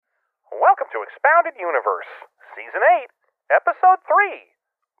Welcome to Expounded Universe, Season 8, Episode 3,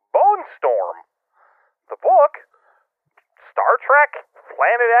 Bone Storm. The book, Star Trek,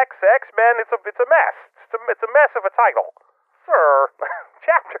 Planet X, X-Men, it's a mess. It's a mess of a title. Sir,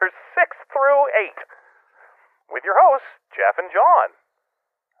 chapters 6 through 8. With your hosts, Jeff and John.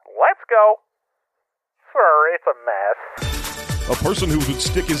 Let's go. Sir, it's a mess. A person who would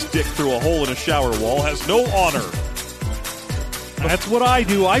stick his dick through a hole in a shower wall has no honor. That's what I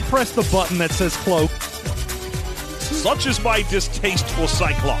do. I press the button that says cloak. Such is my distasteful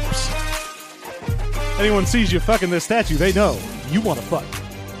Cyclops. Anyone sees you fucking this statue, they know you want to fuck.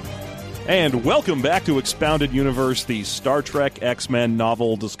 And welcome back to Expounded Universe, the Star Trek X-Men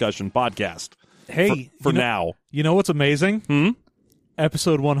novel discussion podcast. Hey, for now. You know what's amazing?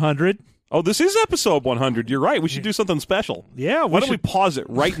 Episode 100. Oh, this is episode 100. You're right. We should do something special. Yeah, Why don't we pause it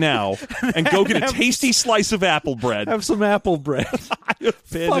right now and go get a tasty slice of apple bread? Have some apple bread.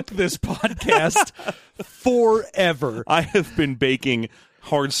 Fuck this podcast forever. I have been baking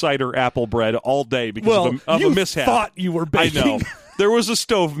hard cider apple bread all day because of a mishap. Thought you were baking. I know. There was a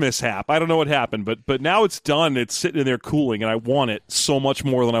stove mishap. I don't know what happened, but now it's done. It's sitting in there cooling, and I want it so much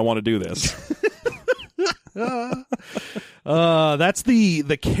more than I want to do this. That's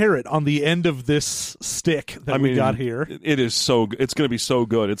the carrot on the end of this stick that we got here. It is so good. It's going to be so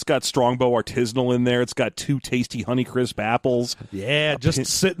good. It's got Strongbow artisanal in there. It's got 2 tasty Honeycrisp apples. Yeah, just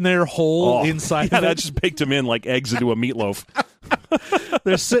sitting there whole inside of it. That just baked them in like eggs into a meatloaf.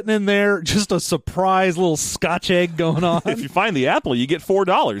 They're sitting in there, just a surprise little Scotch egg going on. If you find the apple, you get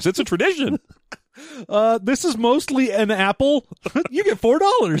 $4. It's a tradition. This is mostly an apple. You get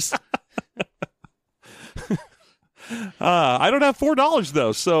 $4. I don't have $4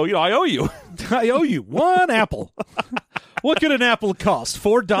 though, so I owe you. I owe you 1 apple. What could an apple cost?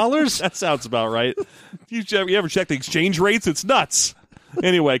 $4? That sounds about right. You ever check the exchange rates? It's nuts.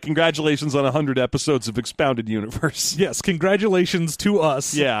 Anyway, congratulations on 100 episodes of Expounded Universe. Yes, congratulations to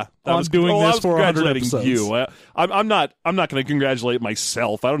us. Yeah, on doing this for 100 episodes. You. I'm not going to congratulate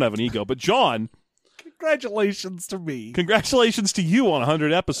myself. I don't have an ego, but John. Congratulations to me. Congratulations to you on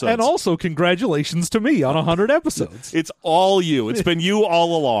 100 episodes. And also congratulations to me on 100 episodes. It's all you. It's been you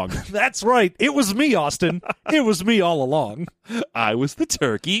all along. That's right. It was me, Austin. It was me all along. I was the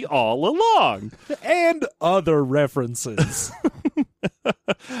turkey all along. And other references.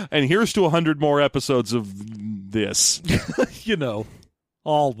 And here's to 100 more episodes of this.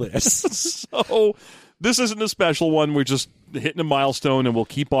 All this. So this isn't a special one. We're just hitting a milestone, and we'll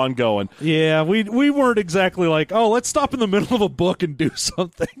keep on going. Yeah, we weren't exactly like, let's stop in the middle of a book and do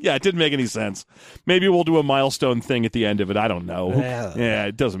something. Yeah, it didn't make any sense. Maybe we'll do a milestone thing at the end of it. I don't know. Yeah,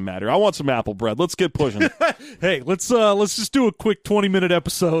 it doesn't matter. I want some apple bread. Let's get pushing. Hey, let's just do a quick 20-minute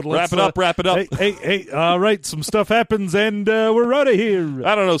episode. Wrap it up. Hey, all right, some stuff happens, and we're out of here.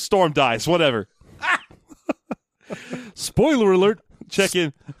 I don't know, Storm dies, whatever. Spoiler alert. Check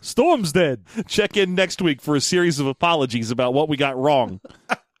in. Storm's dead. Check in next week for a series of apologies about what we got wrong.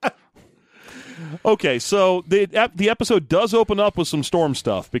 Okay, so the episode does open up with some Storm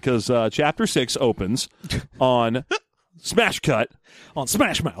stuff because Chapter 6 opens on Smash Cut. On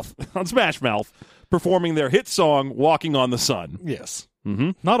Smash Mouth. On Smash Mouth, performing their hit song, Walking on the Sun. Yes.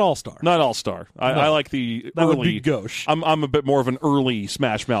 Mm-hmm. Not All-Star. Not All-Star. I like the that early. Would be gauche. I'm a bit more of an early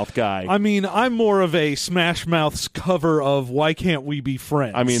Smash Mouth guy. I'm more of a Smash Mouth's cover of Why Can't We Be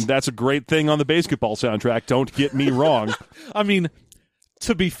Friends? That's a great thing on the basketball soundtrack. Don't get me wrong.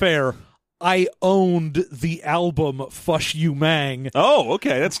 To be fair, I owned the album Fush You Mang. Oh,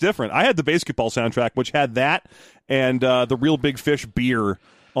 okay. That's different. I had the basketball soundtrack, which had that and the Real Big Fish beer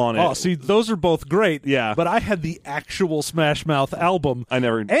on it. Oh, see, those are both great. Yeah. But I had the actual Smash Mouth album.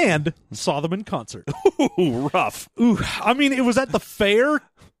 And saw them in concert. Ooh, rough. Ooh, it was at the fair,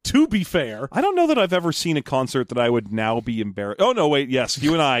 to be fair. I don't know that I've ever seen a concert that I would now be embarrassed. Oh, no, wait, yes,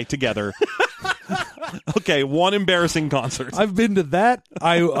 you and I together. Okay, one embarrassing concert. I've been to that.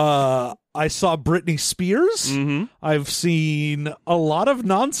 I saw Britney Spears. Mm-hmm. I've seen a lot of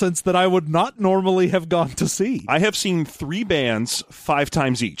nonsense that I would not normally have gone to see. I have seen 3 bands 5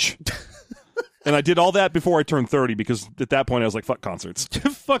 times each. And I did all that before I turned 30 because at that point I was like, fuck concerts.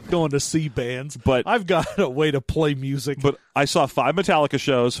 Fuck going to see bands. But I've got a way to play music. But I saw 5 Metallica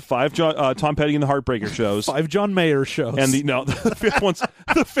shows, 5 Tom Petty and the Heartbreaker shows. 5 John Mayer shows. And the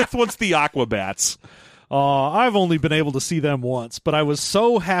fifth one's the Aquabats. I've only been able to see them once, but I was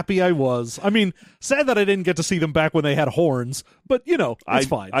so happy I was. Sad that I didn't get to see them back when they had horns, but, it's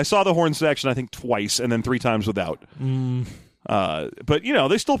fine. I saw the horn section, I think, twice, and then 3 times without. But,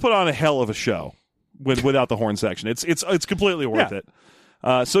 they still put on a hell of a show without the horn section. It's completely worth it.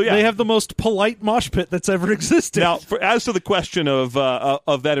 So yeah, They have the most polite mosh pit that's ever existed. now, as to the question of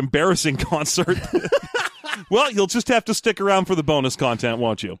that embarrassing concert, well, you'll just have to stick around for the bonus content,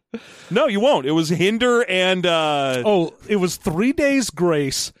 won't you? No, you won't. It was Hinder and it was 3 Days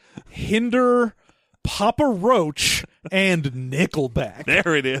Grace, Hinder, Papa Roach, and Nickelback.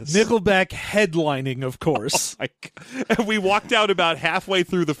 there it is. Nickelback headlining, of course. And we walked out about halfway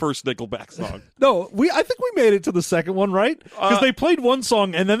through the first Nickelback song. No, I think we made it to the second one, right? Because they played one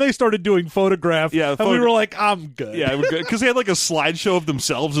song and then they started doing Photograph. Yeah, and we were like, I'm good. Yeah, because they had like a slideshow of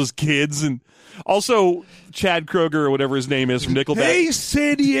themselves as kids, and also Chad Kroger or whatever his name is from Nickelback. Hey,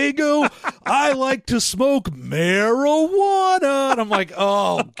 San Diego, I like to smoke marijuana. And I'm like,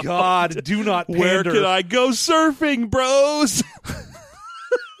 oh, God, do not pander. Where can I go surfing, bros?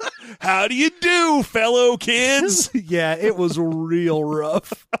 How do you do, fellow kids? Yeah, it was real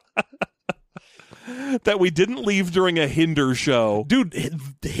rough. That we didn't leave during a Hinder show. Dude,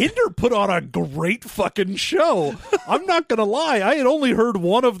 Hinder put on a great fucking show. I'm not going to lie. I had only heard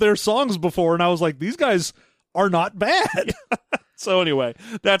one of their songs before, and I was like, these guys are not bad. So anyway,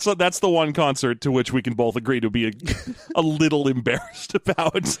 that's the one concert to which we can both agree to be a little embarrassed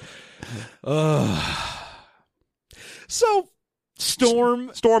about. So,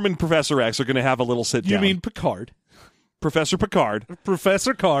 Storm... Storm and Professor X are going to have a little sit down. You mean Picard? Professor Picard.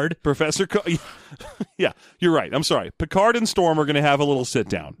 Professor Card. Yeah, you're right. I'm sorry. Picard and Storm are going to have a little sit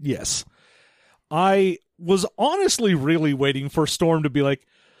down. Yes. I was honestly really waiting for Storm to be like,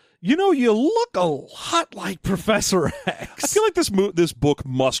 you know, you look a lot like Professor X. I feel like this book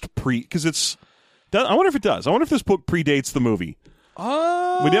must because it's... I wonder if it does. I wonder if this book predates the movie.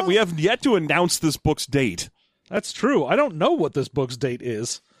 We have yet to announce this book's date. That's true. I don't know what this book's date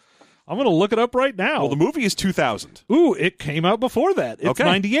is. I'm going to look it up right now. Well, the movie is 2000. Ooh, it came out before that. It's Okay.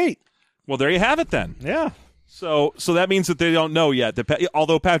 98. Well, there you have it then. Yeah. So that means that they don't know yet.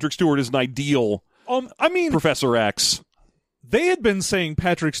 Although Patrick Stewart is an ideal I mean, Professor X. they had been saying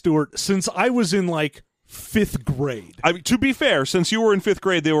Patrick Stewart since I was in, like, 5th grade. I mean, to be fair, since you were in 5th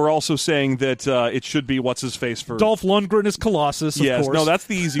grade, they were also saying that it should be what's-his-face for... Dolph Lundgren is Colossus, of yes, course. no, that's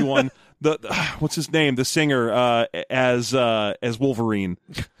the easy one. What's his name? The singer as Wolverine.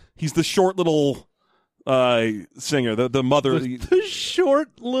 He's the short little singer, the mother. The short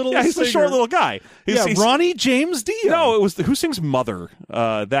little Yeah, he's the singer. short little guy. He's Ronnie James Dio. No, it was who sings Mother?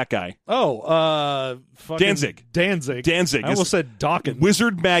 That guy. Fucking Danzig. I almost said Dawkins.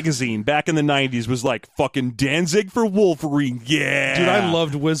 Wizard Magazine back in the 90s was like, fucking Danzig for Wolverine. Yeah. Dude, I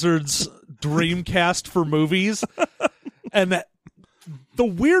loved Wizard's Dreamcast for movies. And the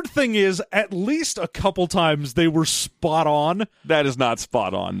weird thing is, at least a couple times they were spot on. That is not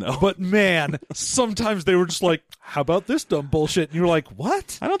spot on, though. But man, sometimes they were just like, how about this dumb bullshit? And you were like,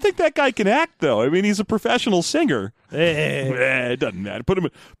 what? I don't think that guy can act, though. I mean, he's a professional singer. It doesn't matter. Put him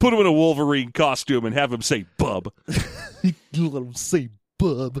in a Wolverine costume and have him say bub. Let him say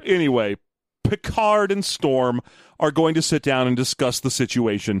bub. Anyway, Picard and Storm are going to sit down and discuss the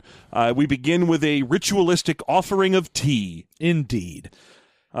situation. We begin with a ritualistic offering of tea. Indeed.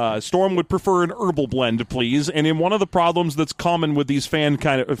 Storm would prefer an herbal blend, please. And in one of the problems that's common with these fan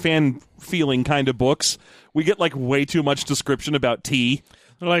feeling kind of books, we get like way too much description about tea.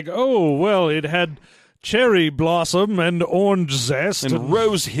 They're like, oh, well, it had cherry blossom and orange zest. And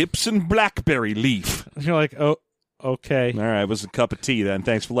rose hips and blackberry leaf. You're like, oh, okay. All right, it was a cup of tea then.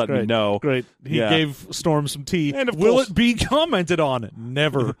 Thanks for letting me know. Great. He Yeah. gave Storm some tea. And of Will course- it be commented on?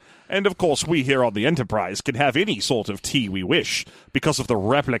 Never. And of course, we here on the Enterprise can have any sort of tea we wish because of the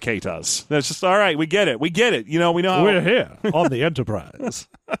replicators. That's just, all right, we get it. We get it. You know, we know how... We're here on the Enterprise.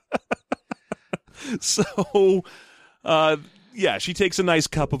 So, yeah, she takes a nice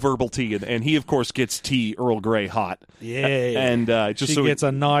cup of herbal tea, and he, of course, gets tea Earl Grey hot. Yeah. And just She so gets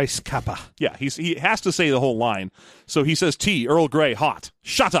a nice cuppa. yeah, he has to say the whole line. So he says, tea Earl Grey hot.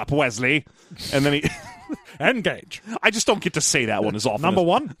 Shut up, Wesley. And then he... Engage. I just don't get to say that one as often. Number as,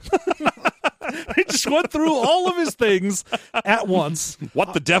 one. He just went through all of his things at once.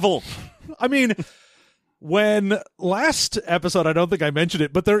 What the devil? I mean, when last episode, I don't think I mentioned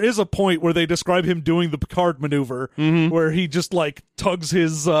it, but there is a point where they describe him doing the Picard maneuver where he just like tugs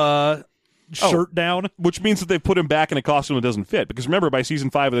his shirt down. Which means that they put him back in a costume that doesn't fit. Because remember, by season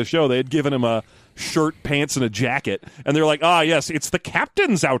 5 of the show, they had given him a shirt, pants, and a jacket. And they're like, yes, it's the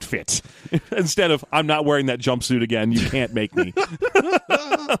captain's outfit. Instead of, I'm not wearing that jumpsuit again. You can't make me.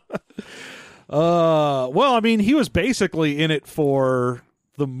 Well, I mean, he was basically in it for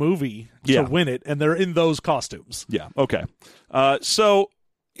the movie to Yeah. win it, and they're in those costumes. Yeah, okay. So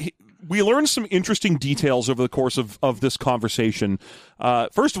we learned some interesting details over the course of this conversation.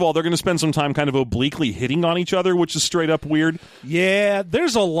 First of all, they're going to spend some time kind of obliquely hitting on each other, which is straight up weird. Yeah,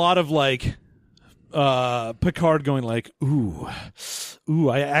 there's a lot of like Picard going like, ooh,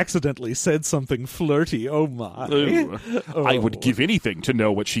 I accidentally said something flirty. Oh my. Ooh, I would give anything to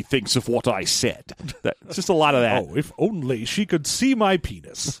know what she thinks of what I said. It's just a lot of that. Oh, if only she could see my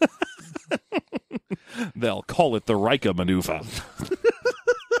penis. They'll call it the Riker maneuver.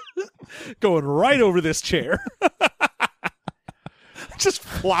 Going right over this chair. Just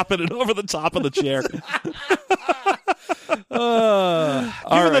flopping it over the top of the chair. Given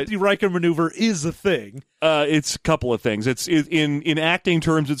that the Riker maneuver is a thing. It's a couple of things. It's in acting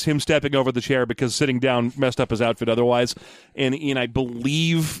terms, it's him stepping over the chair because sitting down messed up his outfit otherwise. And in, I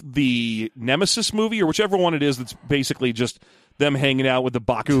believe, the Nemesis movie, or whichever one it is, that's basically just them hanging out with the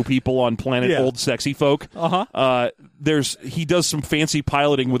Baku people on planet Old Sexy Folk. He does some fancy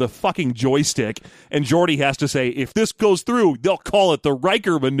piloting with a fucking joystick, and Geordi has to say, if this goes through, they'll call it the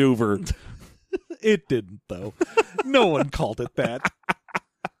Riker maneuver. It didn't, though. No one called it that.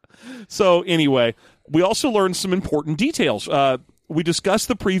 So anyway, we also learned some important details. We discussed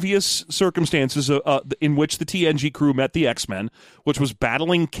the previous circumstances in which the TNG crew met the X-Men, which was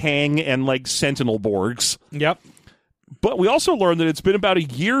battling Kang and like Sentinel Borgs. Yep. But we also learned that it's been about a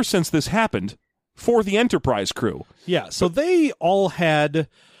year since this happened for the Enterprise crew. Yeah, so they all had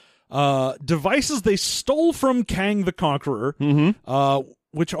devices they stole from Kang the Conqueror,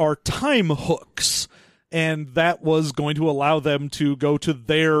 which are time hooks, and that was going to allow them to go to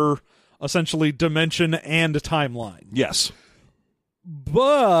their, essentially, dimension and timeline. Yes.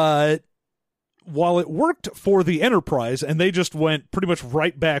 But while it worked for the Enterprise, and they just went pretty much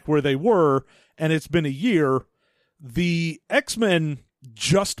right back where they were, and it's been a year, the X-Men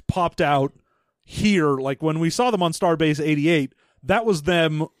just popped out here. Like, when we saw them on Starbase 88, that was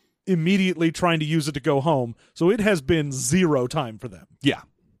them immediately trying to use it to go home. So it has been zero time for them. Yeah.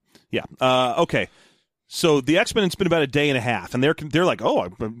 Okay. So the X-Men, it's been about a day and a half, and they're like, oh,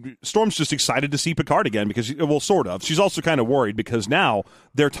 Storm's just excited to see Picard again because, well, sort of. She's also kind of worried because now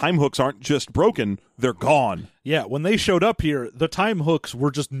their time hooks aren't just broken, they're gone. Yeah, when they showed up here, the time hooks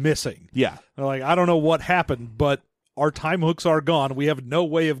were just missing. Yeah. They're like, I don't know what happened, but our time hooks are gone. We have no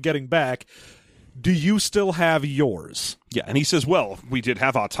way of getting back. Do you still have yours? Yeah, and he says, well, we did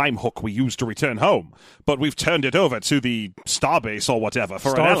have our time hook we used to return home, but we've turned it over to the Starbase or whatever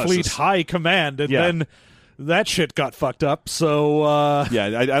for analysis. Starfleet High Command, and then that shit got fucked up, so...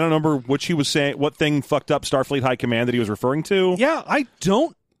 Yeah, I don't remember what he was saying, what thing fucked up Starfleet High Command that he was referring to. Yeah, I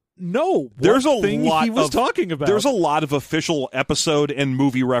don't know there's what a thing lot he was of, talking about. There's a lot of official episode and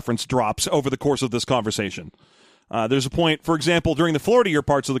movie reference drops over the course of this conversation. There's a point, for example, during the Florida year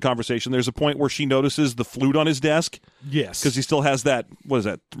parts of the conversation, there's a point where she notices the flute on his desk. Yes. Because he still has that, what is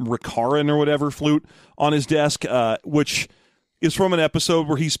that, Ricaran or whatever flute on his desk, which is from an episode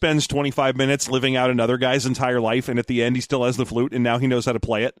where he spends 25 minutes living out another guy's entire life, and at the end he still has the flute, and now he knows how to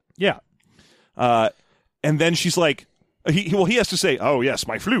play it. Yeah. And then she's like, he has to say, oh, yes,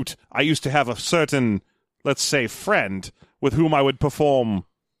 my flute. I used to have a certain, let's say, friend with whom I would perform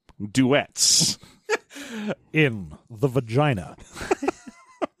duets. In the vagina.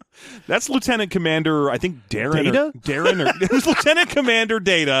 That's Lieutenant Commander, I think, Darren. Data? It was Lieutenant Commander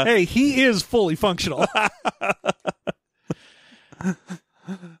Data. Hey, he is fully functional.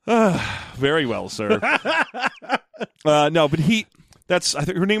 Very well, sir. No, but I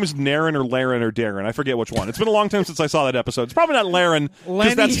think her name is Naren or Laren or Darren. I forget which one. It's been a long time since I saw that episode. It's probably not Laren,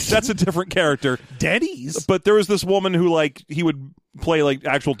 because that's a different character. Denny's. But there was this woman who, like, he would play, like,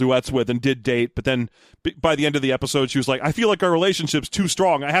 actual duets with and did date, but then by the end of the episode, she was like, I feel like our relationship's too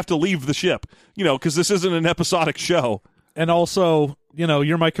strong. I have to leave the ship, because this isn't an episodic show. And also,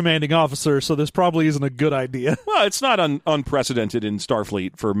 you're my commanding officer, so this probably isn't a good idea. Well, it's not unprecedented in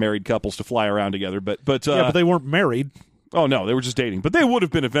Starfleet for married couples to fly around together, but yeah, but they weren't married. Oh, no, they were just dating. But they would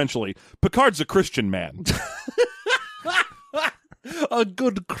have been eventually. Picard's a Christian man. A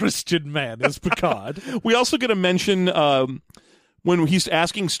good Christian man is Picard. We also get a mention when he's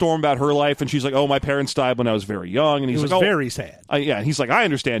asking Storm about her life, and she's like, oh, my parents died when I was very young. And he's like, very sad. Yeah, and he's like, I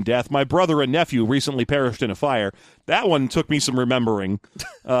understand death. My brother and nephew recently perished in a fire. That one took me some remembering,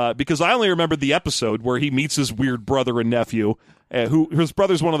 because I only remembered the episode where he meets his weird brother and nephew, his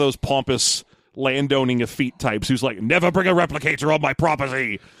brother's one of those pompous landowning effete types who's like, never bring a replicator on my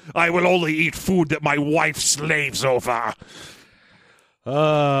property. I will only eat food that my wife slaves over.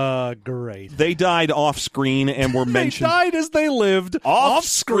 Great. They died off screen and were mentioned. They died as they lived off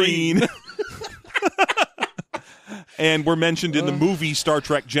screen. And were mentioned in the movie Star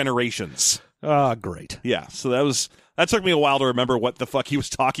Trek Generations. Great. Yeah, so that was That took me a while to remember what the fuck he was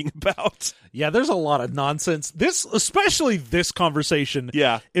talking about. Yeah, there's a lot of nonsense. Especially this conversation,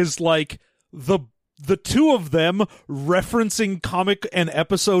 is like the two of them referencing comic and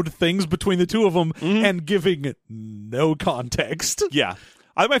episode things between the two of them and giving no context. Yeah.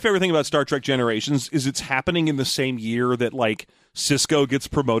 My favorite thing about Star Trek Generations is it's happening in the same year that, like, Sisko gets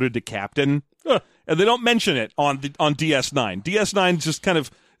promoted to captain. And they don't mention it on DS9. DS9 just kind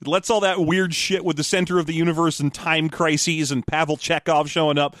of lets all that weird shit with the center of the universe and time crises and Pavel Chekhov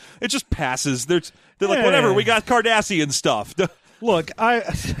showing up. It just passes. They're like, whatever, we got Cardassian stuff. Look,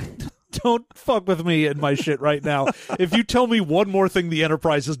 don't fuck with me and my shit right now. If you tell me one more thing the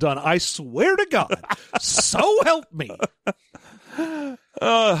Enterprise has done, I swear to God, so help me.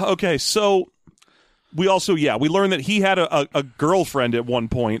 Okay, so we also, we learned that he had a girlfriend at one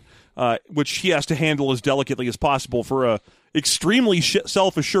point, which he has to handle as delicately as possible for a extremely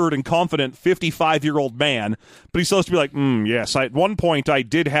self-assured and confident 55-year-old man. But he's supposed to be like, yes, at one point I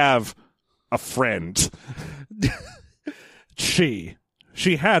did have a friend. She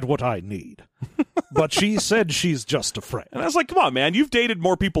had what I need, but she said she's just a friend. And I was like, come on, man, you've dated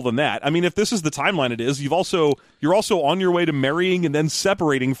more people than that. I mean, if this is the timeline it is, you're also on your way to marrying and then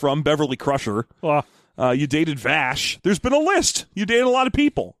separating from Beverly Crusher. You dated Vash. There's been a list. You dated a lot of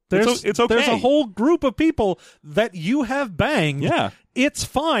people. It's okay. There's a whole group of people that you have banged. Yeah. It's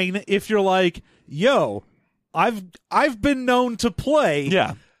fine if you're like, yo, I've been known to play.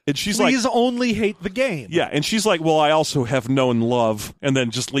 Yeah. And she's Please only hate the game. Yeah, and she's like, well, I also have known love, and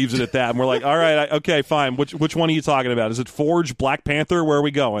then just leaves it at that. And we're like, all right, okay, fine. Which one are you talking about? Is it Forge, Black Panther? Where are we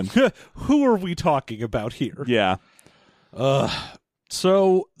going? Who are we talking about here? Yeah.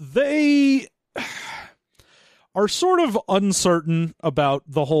 So they are sort of uncertain about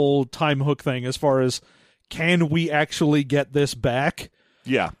the whole time hook thing as far as, can we actually get this back?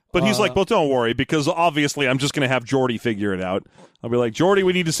 Yeah. But he's like, well, don't worry, because obviously I'm just going to have Geordi figure it out. I'll be like, Geordi,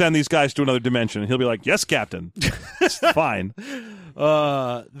 we need to send these guys to another dimension. And he'll be like, yes, Captain. It's fine.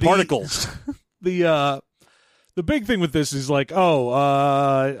 Particles. The big thing with this is like,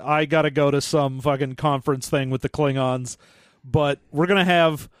 I got to go to some fucking conference thing with the Klingons, but we're going to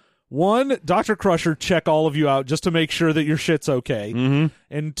have one, Dr. Crusher check all of you out just to make sure that your shit's okay. Mm-hmm.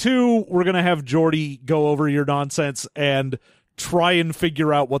 And two, we're going to have Geordi go over your nonsense and try and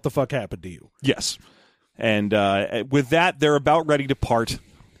figure out what the fuck happened to you. Yes. And with that, they're about ready to part.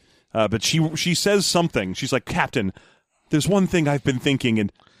 But she says something. She's like, Captain, there's one thing I've been thinking,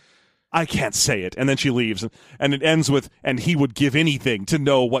 and I can't say it. And then she leaves. And it ends with, and he would give anything to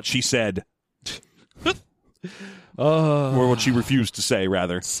know what she said. Or what she refused to say,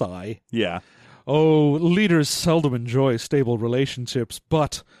 rather. Sigh. Yeah. Oh, leaders seldom enjoy stable relationships,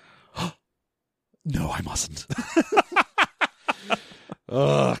 but... No, I mustn't.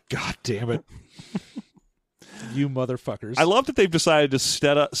 Oh, God damn it. You motherfuckers. I love that they've decided to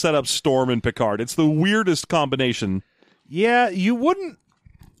set up Storm and Picard. It's the weirdest combination. Yeah, you wouldn't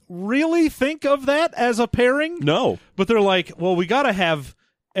really think of that as a pairing. No. But they're like, well, we got to have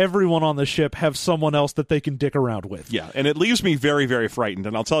everyone on the ship have someone else that they can dick around with. Yeah, and it leaves me very, very frightened,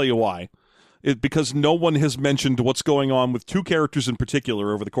 and I'll tell you why. Because no one has mentioned what's going on with two characters in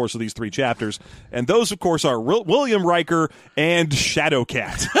particular over the course of these 3 chapters, and those, of course, are William Riker and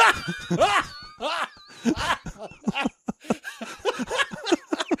Shadowcat.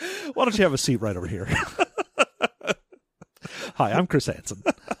 Why don't you have a seat right over here? Hi, I'm Chris Hansen.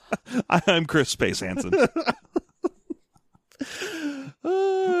 I'm Chris Space Hansen.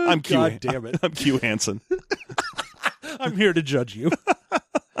 I'm Q. God damn it. I'm Q Hansen. I'm here to judge you.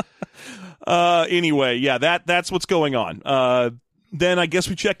 Anyway, yeah, that's what's going on. Then I guess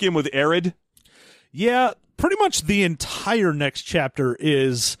we check in with Arid. Yeah, pretty much the entire next chapter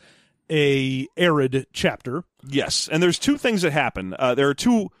is a Arid chapter. Yes, and there's 2 things that happen. There are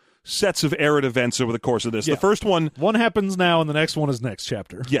 2 sets of Arid events over the course of this. Yeah. The first one happens now, and the next one is next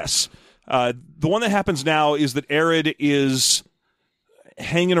chapter. Yes. The one that happens now is that Arid is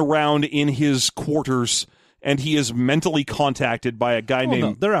hanging around in his quarters, and he is mentally contacted by a guy named...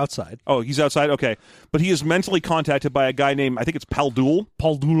 No, they're outside. Oh, he's outside? Okay. But he is mentally contacted by a guy named, I think it's Paldul.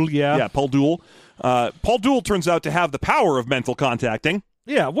 Paldul, yeah. Yeah, Paldul. Paldul turns out to have the power of mental contacting.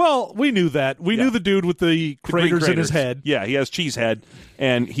 Yeah, well, we knew that. We knew the dude with the craters in his head. Yeah, he has cheese head,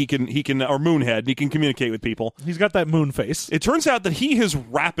 and he can or moon head. He can communicate with people. He's got that moon face. It turns out that he has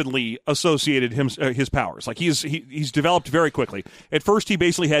rapidly associated his powers. Like he's developed very quickly. At first, he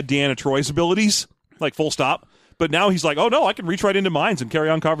basically had Deanna Troy's abilities, like full stop. But now he's like, oh no, I can reach right into minds and carry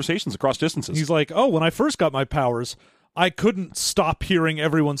on conversations across distances. He's like, oh, when I first got my powers, I couldn't stop hearing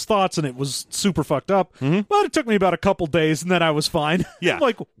everyone's thoughts, and it was super fucked up. Mm-hmm. But it took me about a couple days, and then I was fine. Yeah. I'm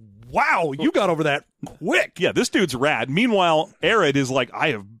like, Wow, you got over that quick. Yeah, this dude's rad. Meanwhile, Arid is like, I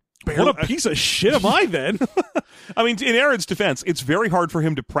have barely... What a piece of shit am I then? I mean, in Arid's defense, it's very hard for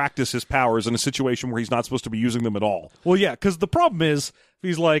him to practice his powers in a situation where he's not supposed to be using them at all. Well, yeah, because the problem is,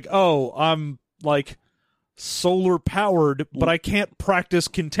 he's like, oh, I'm like solar powered, but I can't practice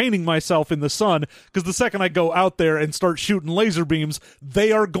containing myself in the sun because the second I go out there and start shooting laser beams,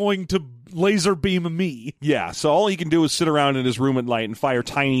 they are going to laser beam me. Yeah, so all he can do is sit around in his room at night and fire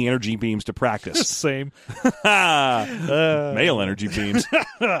tiny energy beams to practice. Same. Male energy beams.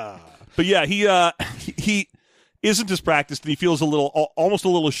 But yeah, he isn't as practiced, and he feels almost a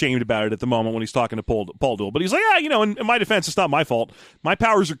little ashamed about it at the moment when he's talking to Paul Duel. But he's like, yeah, in my defense, it's not my fault. My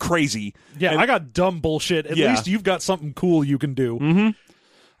powers are crazy. Yeah, I got dumb bullshit. At least you've got something cool you can do. Mm-hmm.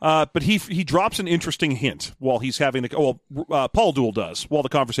 But he drops an interesting hint while he's having Paul Duel does while the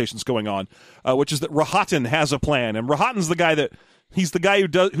conversation's going on, which is that Rohatyn has a plan, and Rohatyn's the guy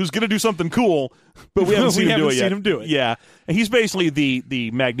who's going to do something cool, but we haven't seen him do it yet. Yeah, and he's basically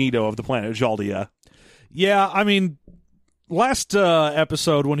the Magneto of the planet Jaldia. Yeah, I mean, last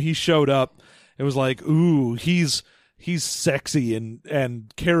episode when he showed up, it was like, ooh, he's sexy and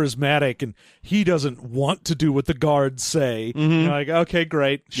charismatic, and he doesn't want to do what the guards say. Mm-hmm. Like, okay,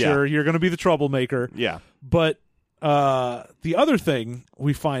 great, sure, you're going to be the troublemaker. Yeah. But the other thing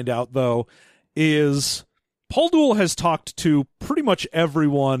we find out, though, is Paul Duel has talked to pretty much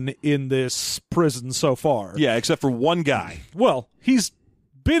everyone in this prison so far. Yeah, except for one guy. Well, he's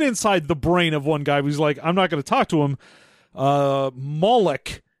been inside the brain of one guy who's like, I'm not going to talk to him.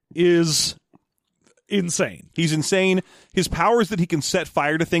 Moloch is insane. He's insane. His power is that he can set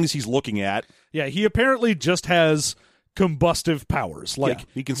fire to things he's looking at. Yeah, he apparently just has combustive powers. Like,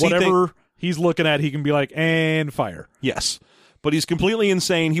 he can see whatever he's looking at, he can be like, and fire. Yes. But he's completely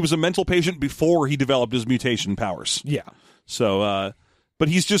insane. He was a mental patient before he developed his mutation powers. Yeah. So, but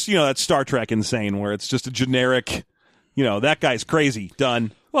he's just, that Star Trek insane where it's just a generic... that guy's crazy.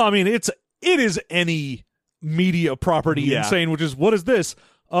 Done. Well, I mean, it is any media property insane, which is, what is this?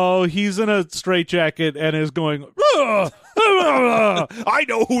 Oh, he's in a straitjacket and is going, I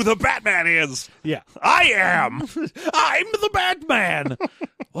know who the Batman is. Yeah. I am. I'm the Batman.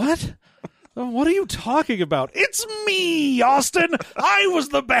 What? What are you talking about? It's me, Austin. I was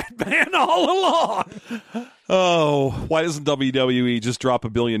the Batman all along. Oh, why doesn't WWE just drop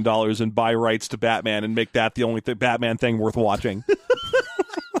 $1 billion and buy rights to Batman and make that the only Batman thing worth watching?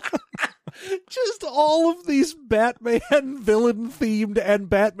 Just all of these Batman villain-themed and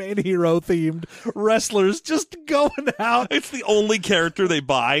Batman hero-themed wrestlers just going out. It's the only character they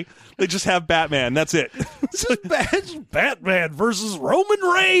buy. They just have Batman. That's it. It's just Batman versus Roman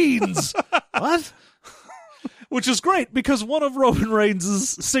Reigns. What? Which is great, because one of Roman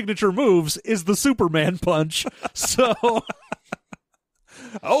Reigns' signature moves is the Superman punch. So...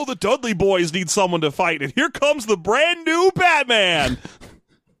 Oh, the Dudley boys need someone to fight, and here comes the brand new Batman.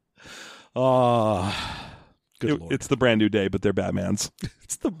 Good Lord. It's the brand new day, but they're Batmans.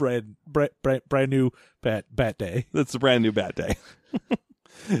 It's the brand new Bat Day. It's the brand new Bat Day.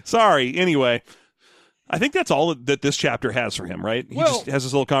 Sorry. Anyway, I think that's all that this chapter has for him, right? He just has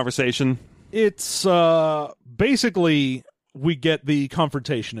this little conversation. It's basically we get the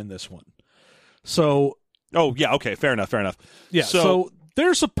confrontation in this one. So, oh yeah, okay, fair enough. Yeah, so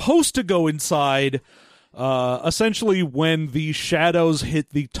they're supposed to go inside. Essentially, when the shadows hit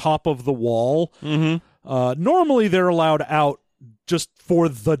the top of the wall, normally they're allowed out just for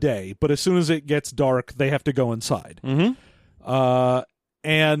the day, but as soon as it gets dark, they have to go inside.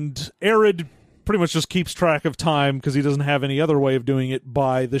 And Arid pretty much just keeps track of time because he doesn't have any other way of doing it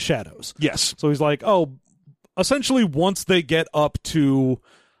by the shadows. Yes. So he's like, essentially once they get up to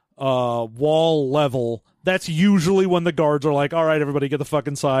wall level, that's usually when the guards are like, all right, everybody get the fuck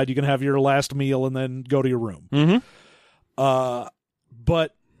inside. You can have your last meal and then go to your room.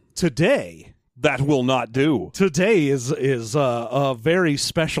 But today... That will not do. Today is a very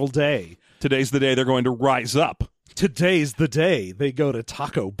special day. Today's the day they're going to rise up. Today's the day they go to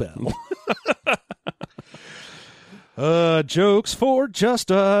Taco Bell. Jokes for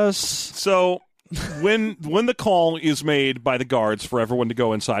just us. So when the call is made by the guards for everyone to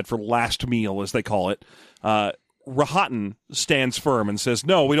go inside for last meal, as they call it, Rohatyn stands firm and says,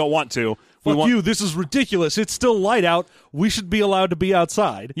 no, we don't want to. Fuck you, this is ridiculous. It's still light out. We should be allowed to be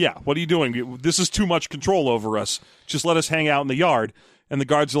outside. Yeah, what are you doing? This is too much control over us. Just let us hang out in the yard. And the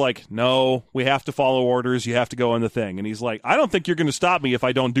guards are like, no, we have to follow orders. You have to go in the thing. And he's like, I don't think you're going to stop me if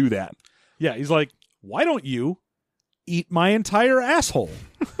I don't do that. Yeah, he's like, why don't you eat my entire asshole?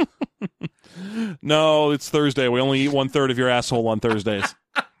 No, it's Thursday. We only eat 1/3 of your asshole on Thursdays.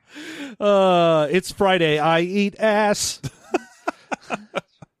 It's Friday. I eat ass.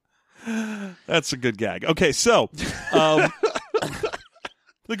 That's a good gag. Okay, so the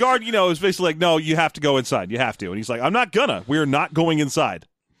guard, is basically like, no, you have to go inside. You have to. And he's like, I'm not gonna. We're not going inside.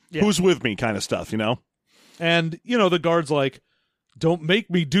 Yeah. Who's with me kind of stuff, And, the guard's like, don't make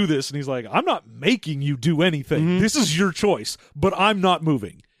me do this. And he's like, I'm not making you do anything. Mm-hmm. This is your choice, but I'm not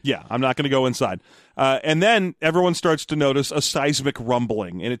moving. Yeah, I'm not going to go inside. And then everyone starts to notice a seismic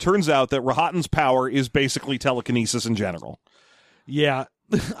rumbling. And it turns out that Rohatyn's power is basically telekinesis in general. Yeah,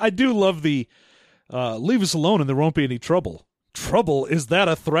 I do love the leave us alone and there won't be any trouble. Trouble? Is that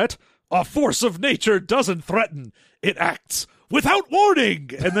a threat? A force of nature doesn't threaten. It acts without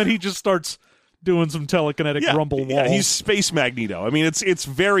warning. And then he just starts doing some telekinetic rumble walls. Yeah, he's Space Magneto. I mean, it's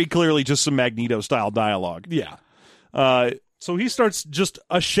very clearly just some Magneto-style dialogue. Yeah. So he starts just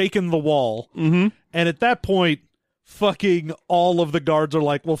shaking the wall. Mm-hmm. And at that point, fucking all of the guards are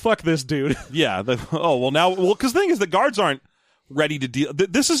like, well, fuck this dude. Yeah. Because the thing is, the guards aren't ready to deal.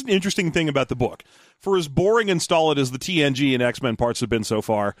 This is an interesting thing about the book. For as boring and stolid as the TNG and X-Men parts have been so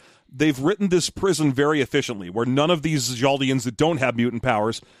far, they've written this prison very efficiently, where none of these Jaldians that don't have mutant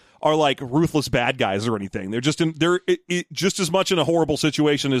powers are like ruthless bad guys or anything. They're just just as much in a horrible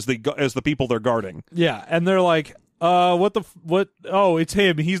situation as the people they're guarding. Yeah, and they're like, what? Oh, it's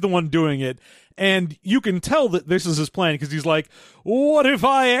him. He's the one doing it. And you can tell that this is his plan because he's like, what if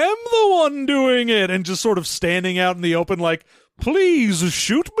I am the one doing it? And just sort of standing out in the open like, please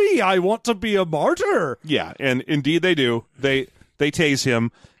shoot me. I want to be a martyr. Yeah, and indeed they do. They tase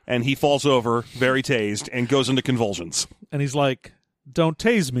him, and he falls over, very tased, and goes into convulsions. And he's like, don't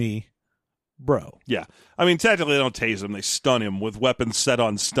tase me, bro. Yeah. I mean, technically they don't tase him. They stun him with weapons set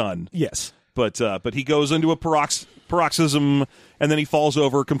on stun. Yes. But he goes into a paroxysm, and then he falls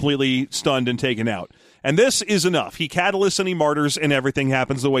over completely stunned and taken out. And this is enough. He catalysts and he martyrs, and everything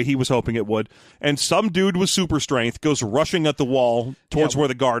happens the way he was hoping it would. And some dude with super strength goes rushing at the wall towards where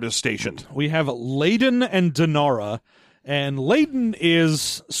the guard is stationed. We have Layden and Dinara. And Layden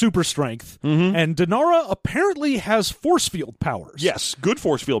is super strength, and Dinara apparently has force field powers. Yes, good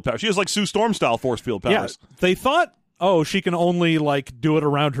force field powers. She has like Sue Storm-style force field powers. Yeah, they thought, she can only do it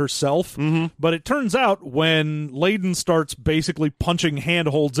around herself. Mm-hmm. But it turns out when Layden starts basically punching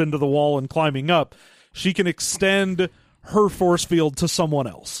handholds into the wall and climbing up, she can extend her force field to someone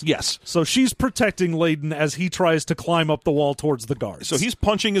else. Yes. So she's protecting Layden as he tries to climb up the wall towards the guards. So he's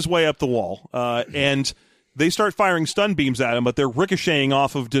punching his way up the wall, and they start firing stun beams at him, but they're ricocheting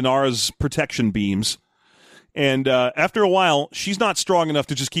off of Dinara's protection beams. And after a while, she's not strong enough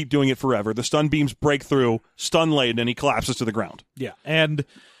to just keep doing it forever. The stun beams break through, stun Layden, and he collapses to the ground. Yeah, and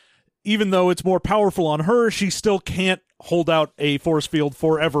even though it's more powerful on her, she still can't hold out a force field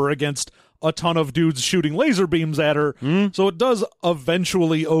forever against a ton of dudes shooting laser beams at her. So it does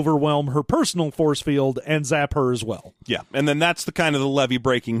eventually overwhelm her personal force field and zap her as well. Yeah, and then that's the kind of the levee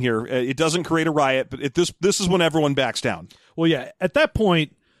breaking here. It doesn't create a riot, but this is when everyone backs down. Well, yeah, at that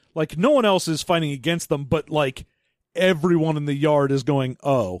point, no one else is fighting against them, but everyone in the yard is going,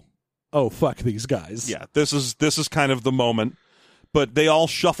 oh, fuck these guys. Yeah, this is kind of the moment. But they all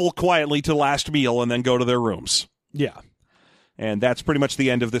shuffle quietly to last meal and then go to their rooms. Yeah. And that's pretty much the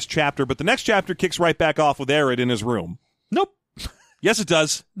end of this chapter. But the next chapter kicks right back off with Arid in his room. Nope. Yes, it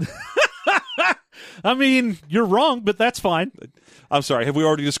does. I mean, you're wrong, but that's fine. I'm sorry. Have we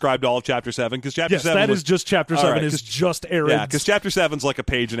already described all of Chapter 7? Because Chapter 7 that is just Chapter 7 is just Arid. Yeah, because Chapter 7's like a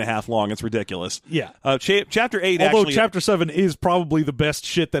page and a half long. It's ridiculous. Yeah. Chapter 8 Although Chapter 7 is probably the best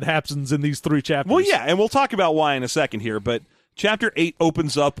shit that happens in these 3 chapters. Well, yeah, and we'll talk about why in a second here, but Chapter 8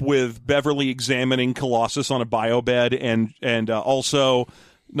 opens up with Beverly examining Colossus on a biobed, and also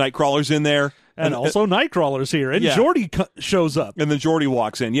Nightcrawler's in there. And also Nightcrawler's here. And Geordi shows up. And then Geordi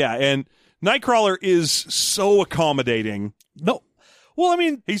walks in, yeah. And Nightcrawler is so accommodating. No. Well, I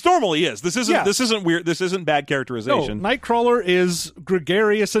mean, he normally is. This isn't weird. This isn't bad characterization. No, Nightcrawler is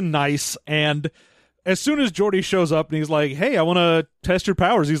gregarious and nice, and as soon as Geordi shows up and he's like, hey, I want to test your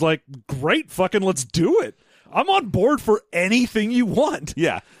powers, he's like, great, fucking let's do it. I'm on board for anything you want.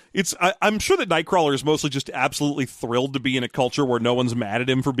 Yeah. I'm sure that Nightcrawler is mostly just absolutely thrilled to be in a culture where no one's mad at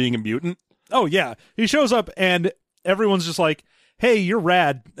him for being a mutant. Oh, yeah. He shows up and everyone's just like, hey, you're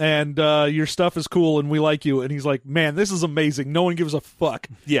rad, and your stuff is cool, and we like you. And he's like, man, this is amazing. No one gives a fuck.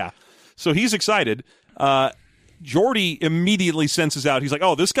 Yeah. So he's excited. Geordi immediately senses out. He's like,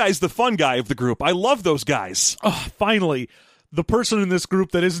 oh, this guy's the fun guy of the group. I love those guys. Oh, finally. The person in this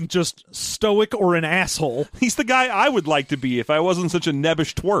group that isn't just stoic or an asshole. He's the guy I would like to be if I wasn't such a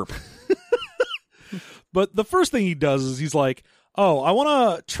nebbish twerp. But the first thing he does is he's like, oh, I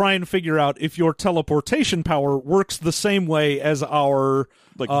want to try and figure out if your teleportation power works the same way as our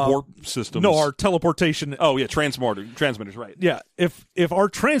warp systems. No, our teleportation. Oh yeah, transmitters, right? Yeah, if our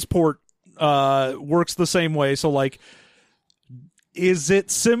transport works the same way. So, like, is it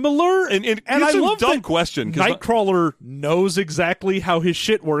similar? And I it's a love dumb that question. 'Cause Nightcrawler knows exactly how his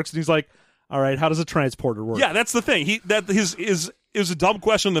shit works, and he's like, all right, how does a transporter work? yeah, that's the thing. It was a dumb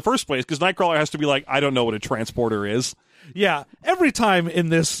question in the first place because Nightcrawler has to be like, I don't know what a transporter is. Yeah, every time in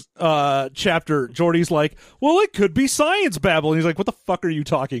this chapter, Geordi's like, well, it could be science babble. And he's like, what the fuck are you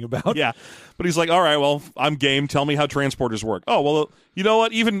talking about? Yeah. But he's like, all right, well, I'm game. Tell me how transporters work. Oh, well, you know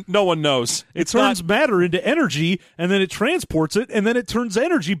what? Even no one knows. It turns matter into energy, and then it transports it, and then it turns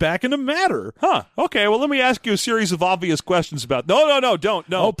energy back into matter. Huh. Okay, well, let me ask you a series of obvious questions about... No, don't.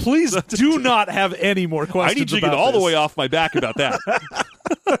 No. Oh, please do not have any more questions. I need you to get all the way off my back about that.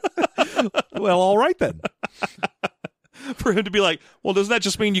 Well, all right then. For him to be like, well, doesn't that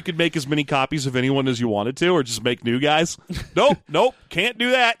just mean you could make as many copies of anyone as you wanted to, or just make new guys? Nope, can't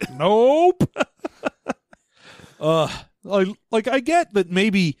do that. Nope. I get that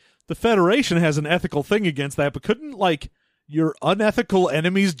maybe the Federation has an ethical thing against that, but couldn't, like, your unethical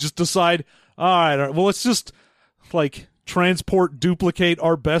enemies just decide, all right, well, let's just, like, transport, duplicate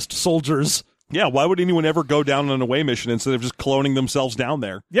our best soldiers? Yeah, why would anyone ever go down on an away mission instead of just cloning themselves down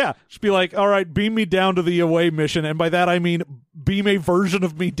there? Yeah, just be like, all right, beam me down to the away mission, and by that I mean beam a version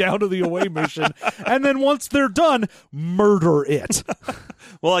of me down to the away mission, and then once they're done, murder it.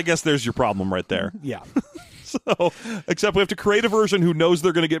 Well, I guess there's your problem right there. Yeah. So, except we have to create a version who knows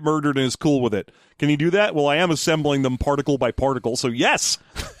they're going to get murdered and is cool with it. Can you do that? Well, I am assembling them particle by particle, so yes.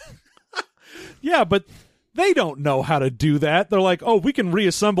 Yeah, but they don't know how to do that. They're like, oh, we can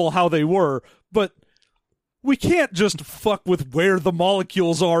reassemble how they were, but we can't just fuck with where the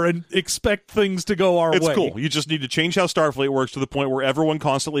molecules are and expect things to go our way. It's cool. You just need to change how Starfleet works to the point where everyone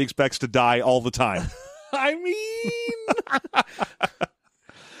constantly expects to die all the time. I mean...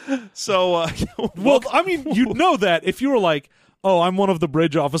 So, well, I mean, you'd know that if you were like, oh, I'm one of the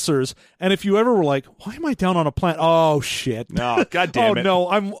bridge officers, and if you ever were like, why am I down on a planet? Oh, shit. No, God damn it. Oh,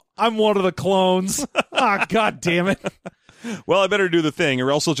 no, I'm one of the clones. Ah, God damn it. Well, I better do the thing,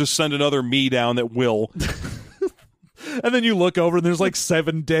 or else I'll just send another me down that will. And then you look over, and there's like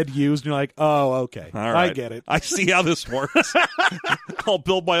 7 dead U's, and you're like, oh, okay. All right. I get it. I see how this works. I'll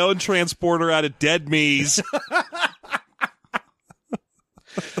build my own transporter out of dead me's.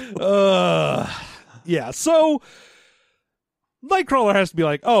 Yeah, so Nightcrawler has to be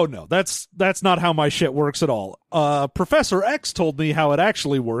like, oh no, that's not how my shit works at all. Professor X told me how it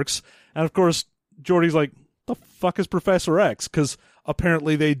actually works, and of course Geordi's like, the fuck is Professor X? Because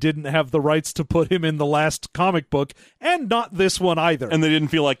apparently they didn't have the rights to put him in the last comic book, and not this one either. And they didn't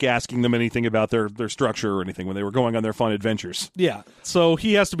feel like asking them anything about their structure or anything when they were going on their fun adventures. Yeah, so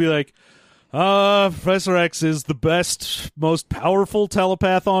he has to be like, Professor X is the best, most powerful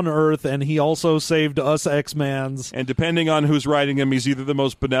telepath on Earth, and he also saved us X-Mans. And depending on who's writing him, he's either the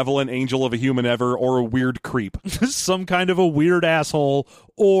most benevolent angel of a human ever or a weird creep. Some kind of a weird asshole,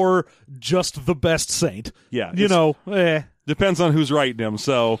 or just the best saint. Yeah. Depends on who's writing him,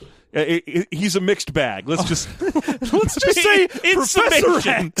 so... he's a mixed bag. Let's just say Professor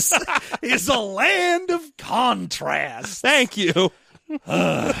X is a land of contrast. Thank you.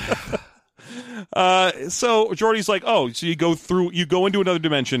 So Geordi's like, oh, so you go into another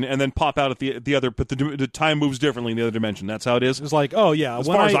dimension and then pop out at the other, but the time moves differently in the other dimension. That's how it is. It's like, oh yeah, as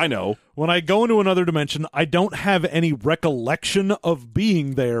far as I know, when I go into another dimension, I don't have any recollection of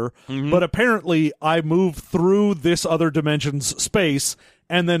being there, but apparently I move through this other dimension's space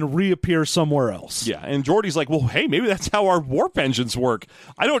and then reappear somewhere else. Yeah, and Geordi's like, well, hey, maybe that's how our warp engines work.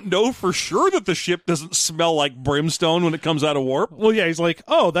 I don't know for sure that the ship doesn't smell like brimstone when it comes out of warp. Well, yeah, he's like,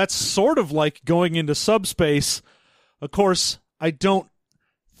 oh, that's sort of like going into subspace. Of course, I don't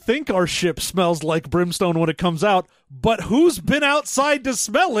think our ship smells like brimstone when it comes out, but who's been outside to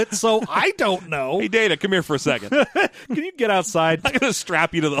smell it, so I don't know. Hey, Data, come here for a second. Can you get outside? I'm going to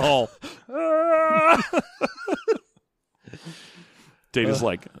strap you to the hull. Data's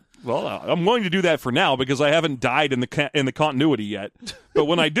like, well, I'm willing to do that for now because I haven't died in the continuity yet. But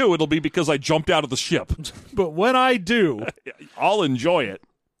when I do, it'll be because I jumped out of the ship. But when I do, I'll enjoy it.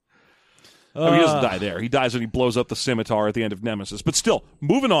 I mean, he doesn't die there. He dies when he blows up the scimitar at the end of Nemesis. But still,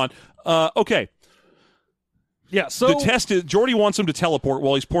 moving on. Okay. Yeah, so the test is Geordi wants him to teleport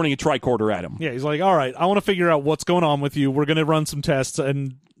while he's pointing a tricorder at him. Yeah, he's like, all right, I want to figure out what's going on with you. We're going to run some tests,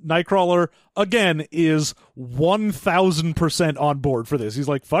 and Nightcrawler, again, is 1,000% on board for this. He's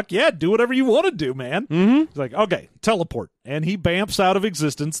like, fuck yeah, do whatever you want to do, man. Mm-hmm. He's like, okay, teleport. And he bamps out of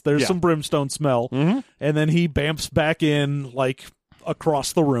existence. There's some brimstone smell. Mm-hmm. And then he bamps back in, like,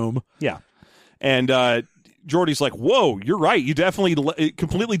 across the room. Yeah. And Geordi's like, whoa, you're right. You definitely it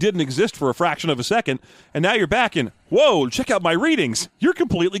completely didn't exist for a fraction of a second. And now you're back in, whoa, check out my readings. You're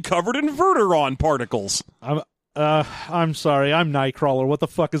completely covered in Verteron particles. I'm sorry. I'm Nightcrawler. What the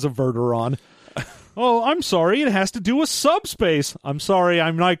fuck is a Verteron? Oh, I'm sorry. It has to do with subspace. I'm sorry.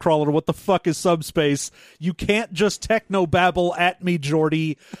 I'm Nightcrawler. What the fuck is subspace? You can't just technobabble at me,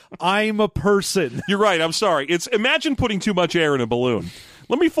 Geordi. I'm a person. You're right. I'm sorry. Imagine putting too much air in a balloon.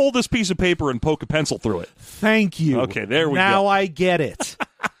 Let me fold this piece of paper and poke a pencil through it. Thank you. Okay, there we go. Now I get it.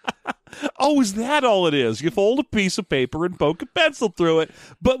 Oh, is that all it is? You fold a piece of paper and poke a pencil through it,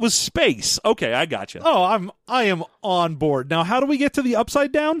 but with space. Okay, I got you. Oh, I am on board. Now, how do we get to the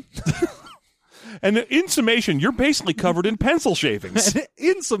upside down? And in summation, you're basically covered in pencil shavings.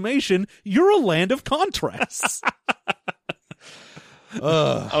 In summation, you're a land of contrasts.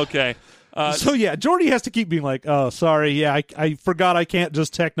 Okay. So yeah, Geordi has to keep being like, oh, sorry, yeah, I forgot I can't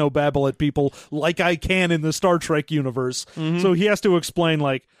just techno-babble at people like I can in the Star Trek universe. Mm-hmm. So he has to explain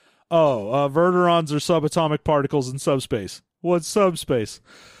like, Verterons are subatomic particles in subspace. What's subspace?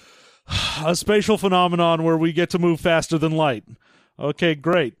 A spatial phenomenon where we get to move faster than light. Okay,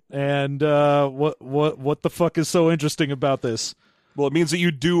 great. And what the fuck is so interesting about this? Well, it means that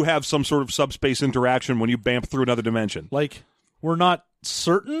you do have some sort of subspace interaction when you bamf through another dimension. Like, we're not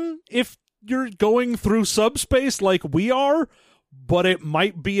certain if you're going through subspace like we are, but it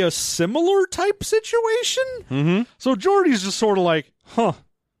might be a similar type situation. Mm-hmm. So Geordi's just sort of like,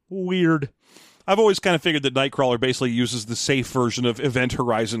 weird. I've always kind of figured that Nightcrawler basically uses the safe version of Event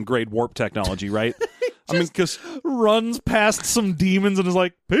Horizon grade warp technology, right? I mean, because runs past some demons and is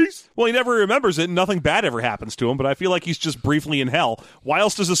like, peace. Well, he never remembers it and nothing bad ever happens to him, but I feel like he's just briefly in hell. Why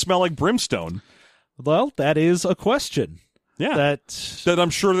else does it smell like brimstone? Well, that is a question. Yeah. That I'm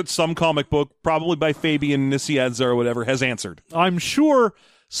sure that some comic book, probably by Fabian Nicieza or whatever, has answered. I'm sure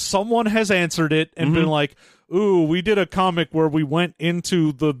someone has answered it and been like, ooh, we did a comic where we went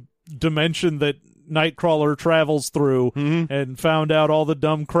into the dimension that Nightcrawler travels through and found out all the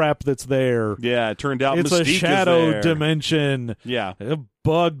dumb crap that's there. Yeah, it turned out it's Mystique a shadow is there. Dimension. Yeah. A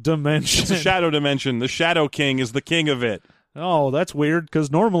bug dimension. It's a shadow dimension. The Shadow King is the king of it. Oh, that's weird,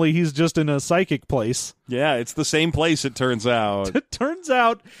 because normally he's just in a psychic place. Yeah, it's the same place, it turns out. It turns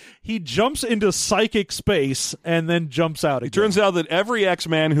out he jumps into psychic space and then jumps out again. It turns out that every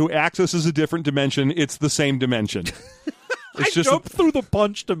X-Man who accesses a different dimension, it's the same dimension. It's I jumped through the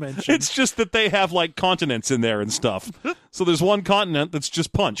punch dimension. It's just that they have, like, continents in there and stuff. So there's one continent that's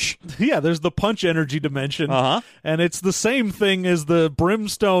just punch. Yeah, there's the punch energy dimension. Uh-huh. And it's the same thing as the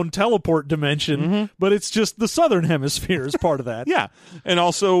brimstone teleport dimension, but it's just the southern hemisphere is part of that. Yeah. And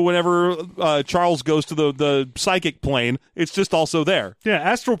also, whenever Charles goes to the psychic plane, it's just also there. Yeah,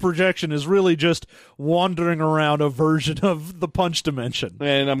 astral projection is really just wandering around a version of the punch dimension.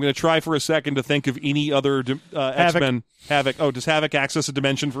 And I'm going to try for a second to think of any other X-Men. Havoc. Oh, does Havoc access a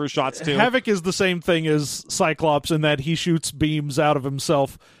dimension for his shots too? Havoc is the same thing as Cyclops in that he shoots beams out of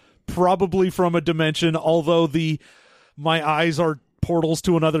himself, probably from a dimension, although the my eyes are portals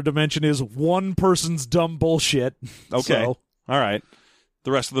to another dimension is one person's dumb bullshit. Okay. So, all right.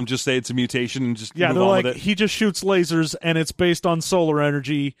 The rest of them just say it's a mutation and just yeah, move they're on like, with it. he just shoots lasers and it's based on solar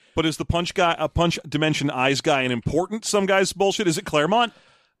energy. But is the punch dimension eyes guy an important some guy's bullshit? Is it Claremont?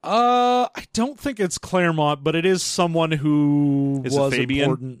 I don't think it's Claremont, but it is someone who Is it was Fabian?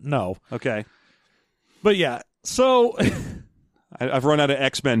 important. No. Okay. But yeah, so I've run out of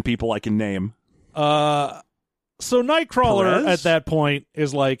X-Men people I can name. so Nightcrawler Perez? at that point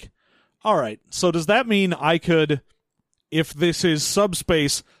is like, all right, so does that mean I could, if this is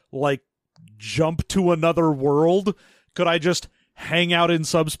subspace, like jump to another world? Could I just hang out in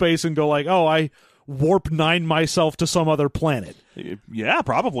subspace and go like, oh, I warp 9 myself to some other planet? Yeah,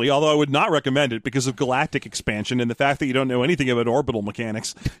 probably, although I would not recommend it because of galactic expansion and the fact that you don't know anything about orbital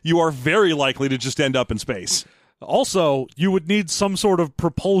mechanics. You are very likely to just end up in space. Also, you would need some sort of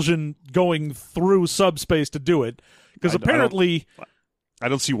propulsion going through subspace to do it, because apparently... I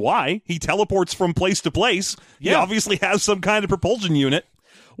don't see why. He teleports from place to place. Yeah. He obviously has some kind of propulsion unit.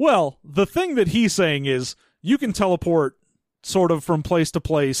 Well, the thing that he's saying is you can teleport sort of from place to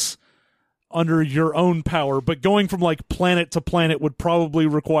place under your own power, but going from like planet to planet would probably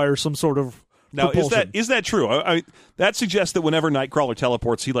require some sort of propulsion. Is that true? That suggests that whenever Nightcrawler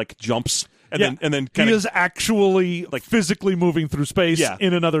teleports, he like jumps and then kind he of is actually like physically moving through space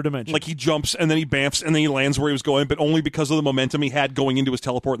in another dimension. like he jumps and then he bamfs and then he lands where he was going, but only because of the momentum he had going into his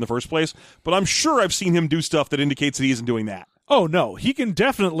teleport in the first place. But I'm sure I've seen him do stuff that indicates that he isn't doing that. Oh no, he can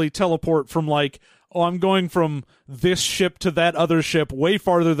definitely teleport from like oh, I'm going from this ship to that other ship way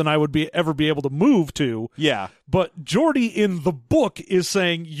farther than I would ever be able to move to. Yeah. But Geordi in the book is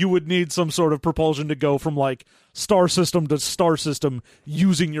saying you would need some sort of propulsion to go from like star system to star system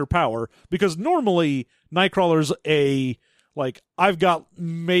using your power, because normally Nightcrawler's I've got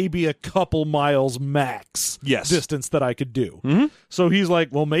maybe a couple miles max distance that I could do. Mm-hmm. So he's like,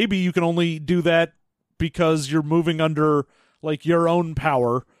 well, maybe you can only do that because you're moving under like your own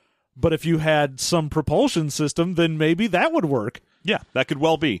power. But if you had some propulsion system, then maybe that would work. Yeah, that could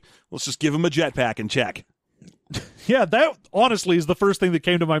well be. Let's just give him a jetpack and check. Yeah, that honestly is the first thing that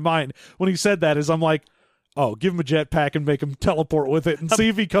came to my mind when he said that. Is I'm like, oh, give him a jetpack and make him teleport with it and see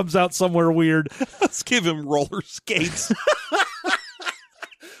if he comes out somewhere weird. Let's give him roller skates.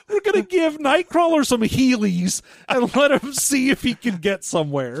 We're going to give Nightcrawler some Heelys and let him see if he can get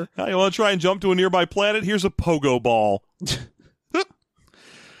somewhere. You want to try and jump to a nearby planet? Here's a pogo ball.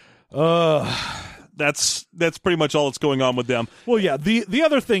 That's pretty much all that's going on with them. Well, yeah, the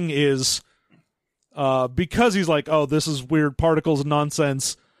other thing is, because he's like, oh, this is weird particles and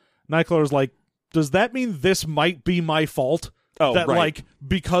nonsense, Nightcrawler's like, does that mean this might be my fault? Oh, that, right. like,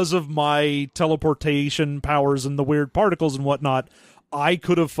 because of my teleportation powers and the weird particles and whatnot, I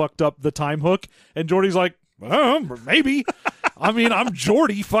could have fucked up the time hook? And Geordi's like, maybe. I mean, I'm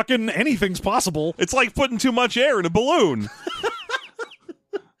Geordi. Fucking anything's possible. It's like putting too much air in a balloon.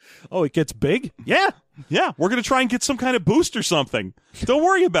 Oh, it gets big? Yeah. Yeah, we're going to try and get some kind of boost or something. Don't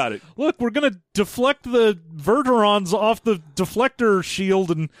worry about it. Look, we're going to deflect the Verterons off the deflector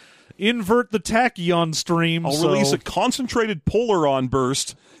shield and invert the tachyon stream. I'll release a concentrated Polaron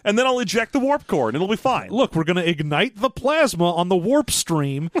burst, and then I'll eject the warp core, and it'll be fine. Look, we're going to ignite the plasma on the warp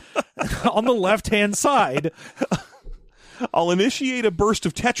stream on the left-hand side. I'll initiate a burst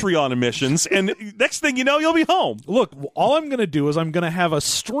of Tetrion emissions, and next thing you know, you'll be home. Look, all I'm going to do is I'm going to have a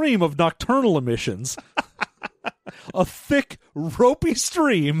stream of nocturnal emissions. A thick, ropey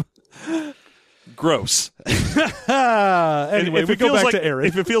stream. Gross. Anyway, we go back to Aaron.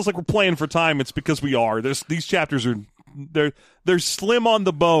 If it feels like we're playing for time, it's because we are. These chapters are they're slim on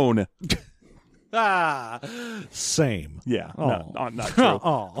the bone. Same. Yeah, not true.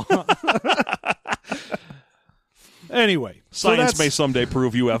 Anyway, science may someday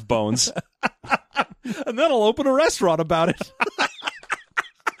prove you have bones. And then I'll open a restaurant about it.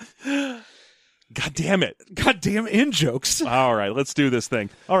 God damn it. Goddamn in-jokes. All right, let's do this thing.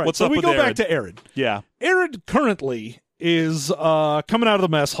 All right, What's so up we with go Aaron? back to Aaron. Yeah. Aaron currently is coming out of the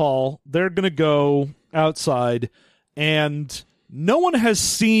mess hall. They're going to go outside, and no one has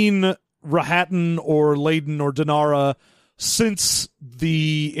seen Rahatan or Layden or Dinara since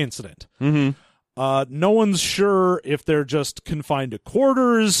the incident. Mm-hmm. No one's sure if they're just confined to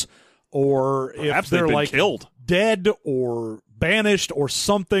quarters or Perhaps if they're been like killed, dead or banished or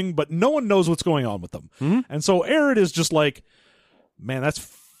something, but no one knows what's going on with them. Mm-hmm. And so Aaron is just like, man, that's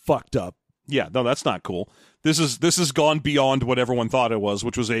fucked up. Yeah, no, that's not cool. This has gone beyond what everyone thought it was,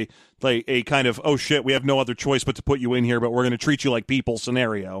 which was a kind of, oh shit, we have no other choice but to put you in here, but we're going to treat you like people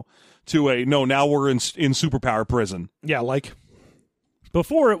scenario, to a, no, now we're in superpower prison. Yeah, like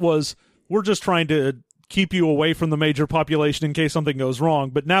before it was, we're just trying to keep you away from the major population in case something goes wrong.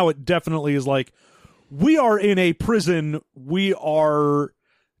 But now it definitely is like, we are in a prison. We are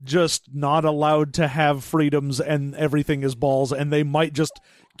just not allowed to have freedoms, and everything is balls, and they might just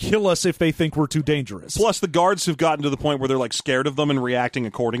kill us if they think we're too dangerous. Plus, the guards have gotten to the point where they're like scared of them and reacting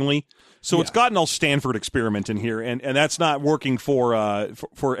accordingly. So it's gotten all Stanford experiment in here, and that's not working for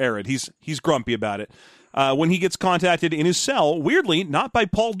Arid. He's grumpy about it. When he gets contacted in his cell, weirdly, not by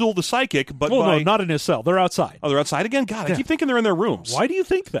Paul Duel the Psychic, but no, by... not in his cell. They're outside. Oh, they're outside again? God, Yeah. I keep thinking they're in their rooms. Why do you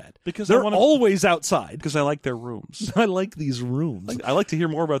think that? Because they're I wanna... always outside. Because I like their rooms. I like these rooms. I like to hear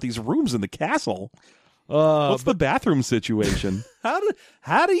more about these rooms in the castle. What's the bathroom situation? How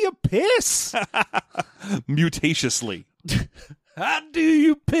do you piss? Mutatiously. How do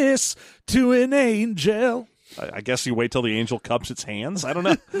you piss to an angel? I guess you wait till the angel cups its hands? I don't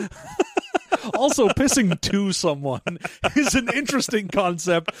know. Also, pissing to someone is an interesting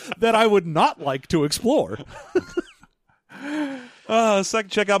concept that I would not like to explore.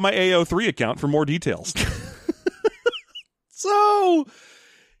 Check out my AO3 account for more details. So,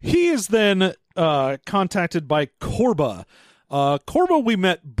 he is then contacted by Korba. Korba we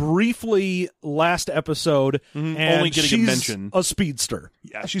met briefly last episode, and only getting a she's mention. a speedster.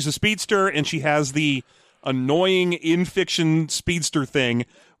 Yeah, she's a speedster, and she has the annoying in-fiction speedster thing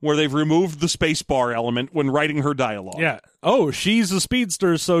where they've removed the spacebar element when writing her dialogue. Yeah. Oh, she's a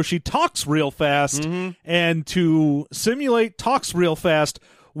speedster, so she talks real fast, and to simulate talks real fast,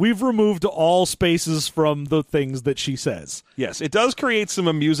 we've removed all spaces from the things that she says. Yes, it does create some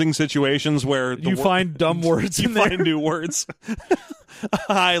amusing situations where You find dumb words you in there. find new words.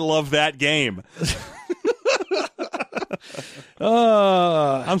 I love that game.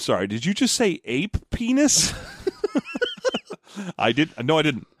 I'm sorry, did you just say ape penis? I did. No, I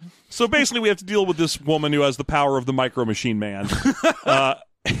didn't. So basically, we have to deal with this woman who has the power of the Micro Machine Man.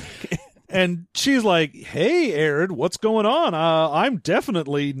 And she's like, hey, Aaron, what's going on? I'm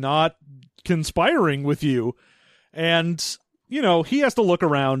definitely not conspiring with you. And, he has to look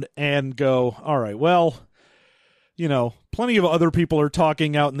around and go, all right, well, plenty of other people are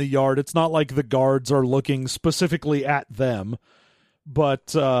talking out in the yard. It's not like the guards are looking specifically at them.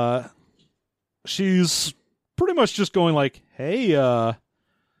 But she's pretty much just going like, hey,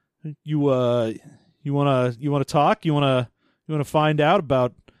 you want to talk? You want to find out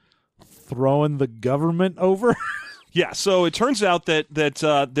about throwing the government over? Yeah, so it turns out that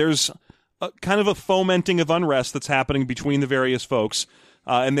there's kind of a fomenting of unrest that's happening between the various folks,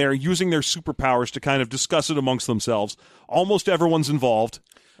 and they're using their superpowers to kind of discuss it amongst themselves. Almost everyone's involved.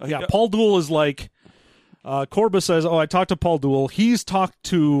 Yeah, Paul Duel is like, Korba says, I talked to Paul Duel. He's talked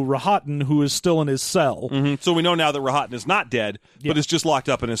to Rahotten, who is still in his cell. Mm-hmm. So we know now that Rahotten is not dead, but is just locked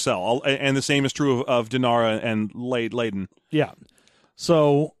up in his cell. And the same is true of Dinara and Layden. Yeah.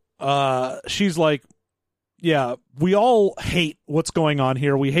 So she's like, yeah, we all hate what's going on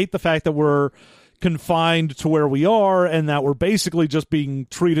here. We hate the fact that we're confined to where we are and that we're basically just being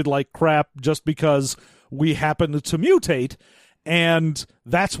treated like crap just because we happen to mutate. And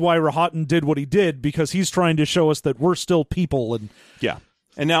that's why Rahotten did what he did, because he's trying to show us that we're still people. And yeah.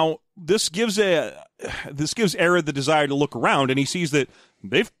 And now this gives Era the desire to look around, and he sees that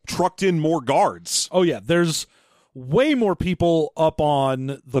they've trucked in more guards. Oh, yeah. There's way more people up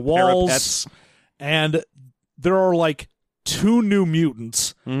on the walls. Parapets. And there are like 2 new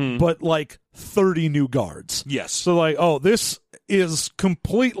mutants, but like 30 new guards. Yes. So like, this is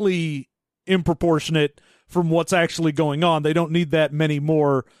completely improportionate from what's actually going on. They don't need that many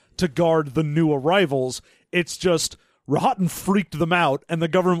more to guard the new arrivals. It's just Rahotten freaked them out, and the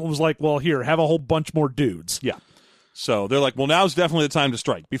government was like, well, here, have a whole bunch more dudes. Yeah. So they're like, well, now's definitely the time to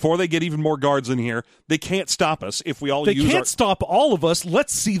strike. Before they get even more guards in here, they can't stop us if we all They use can't stop all of us.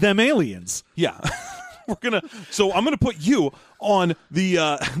 Let's see them aliens. Yeah. So I'm gonna put you on the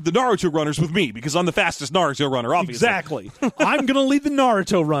Naruto runners with me, because I'm the fastest Naruto runner, obviously. Exactly. I'm gonna lead the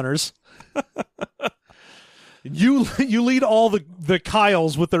Naruto runners. You lead all the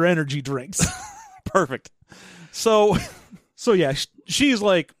Kyles with their energy drinks. Perfect. So yeah, she's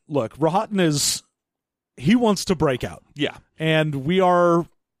like, look, Rahotten he wants to break out. Yeah. And we are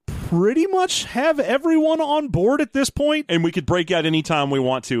pretty much have everyone on board at this point. And we could break out anytime we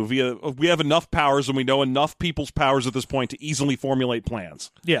want to. We have enough powers, and we know enough people's powers at this point to easily formulate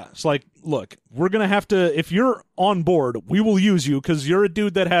plans. Yeah, it's like, look, we're going to have to, if you're on board, we will use you, because you're a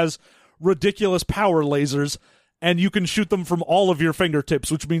dude that has ridiculous power lasers, and you can shoot them from all of your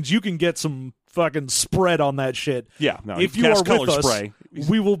fingertips, which means you can get some fucking spread on that shit. Yeah, no, if you are color with us, spray.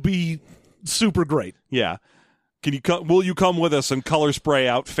 We will be super great. Yeah. Will you come with us and color spray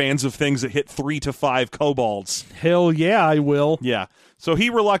out fans of things that hit 3 to 5 kobolds? Hell yeah, I will. Yeah. So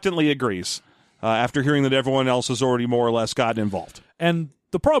he reluctantly agrees after hearing that everyone else has already more or less gotten involved. And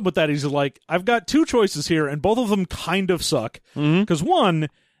the problem with that is, like, I've got 2 choices here, and both of them kind of suck. Because one,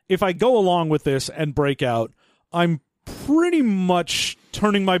 if I go along with this and break out, I'm pretty much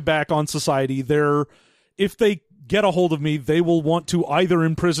turning my back on society. If they get a hold of me, they will want to either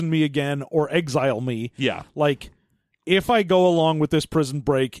imprison me again or exile me. Yeah. Like, if I go along with this prison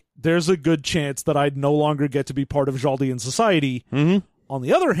break, there's a good chance that I'd no longer get to be part of Jaldian society. On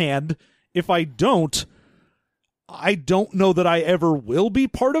the other hand, if I don't know that I ever will be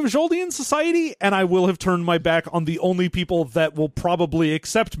part of Jaldian society, and I will have turned my back on the only people that will probably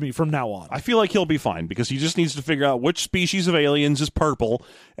accept me from now on. I feel like he'll be fine, because he just needs to figure out which species of aliens is purple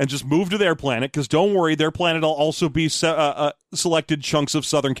and just move to their planet, because don't worry, their planet will also be selected chunks of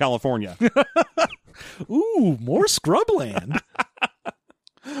Southern California. Ooh, more scrubland.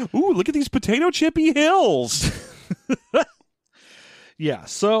 Ooh, look at these potato chippy hills. Yeah,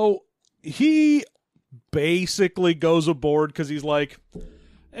 so he basically goes aboard because he's like,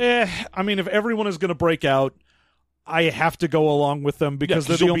 I mean, if everyone is going to break out, I have to go along with them because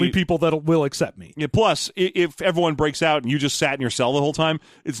they're the only people that will accept me. Yeah, plus, if everyone breaks out and you just sat in your cell the whole time,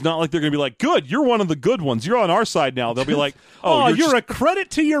 it's not like they're going to be like, good, you're one of the good ones. You're on our side now. They'll be like, oh, you're a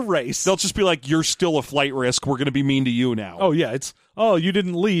credit to your race. They'll just be like, you're still a flight risk. We're going to be mean to you now. Oh, yeah. You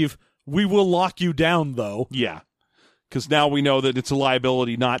didn't leave. We will lock you down, though. Yeah. Because now we know that it's a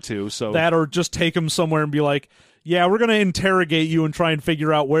liability not to. So that, or just take them somewhere and be like, yeah, we're going to interrogate you and try and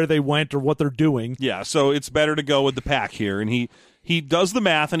figure out where they went or what they're doing. Yeah, so it's better to go with the pack here. And he does the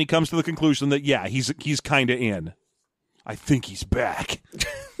math, and he comes to the conclusion that, yeah, he's kind of in. I think he's back.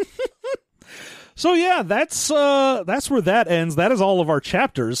 So yeah, that's where that ends. That is all of our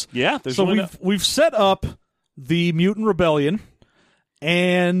chapters. Yeah, there's so we've set up the Mutant Rebellion,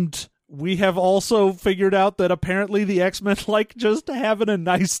 and we have also figured out that apparently the X-Men like just having a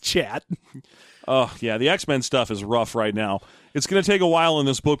nice chat. Oh, yeah, the X-Men stuff is rough right now. It's going to take a while in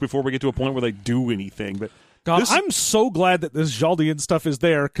this book before we get to a point where they do anything. But God, I'm so glad that this Jaldian stuff is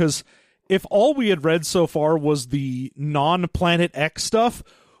there, because if all we had read so far was the non-Planet X stuff,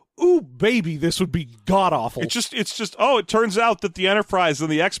 ooh, baby, this would be god-awful. It's just, it turns out that the Enterprise and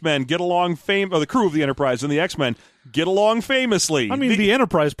the X-Men get along or the crew of the Enterprise and the X-Men get along famously. I mean, the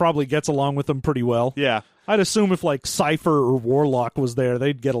Enterprise probably gets along with them pretty well. Yeah. I'd assume if, like, Cypher or Warlock was there,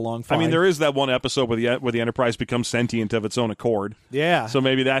 they'd get along fine. I mean, there is that one episode where the Enterprise becomes sentient of its own accord. Yeah. So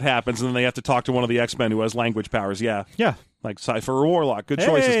maybe that happens, and then they have to talk to one of the X-Men who has language powers. Yeah. Yeah. Like Cypher or Warlock. Good Hey.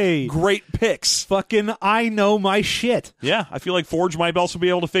 choices. Great picks. Fucking I know my shit. Yeah. I feel like Forge might also be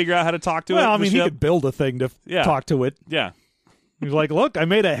able to figure out how to talk to it. Well, I mean, he could build a thing to talk to it. Yeah. He's like, look, I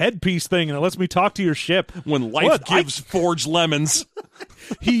made a headpiece thing, and it lets me talk to your ship. When life gives Forge lemons.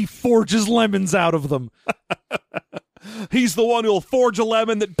 He forges lemons out of them. He's the one who'll forge a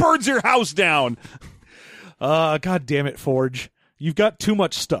lemon that burns your house down. God damn it, Forge. You've got too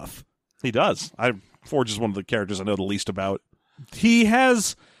much stuff. He does. Forge is one of the characters I know the least about. He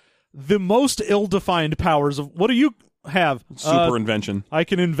has the most ill-defined powers of... What do you have? Super invention. I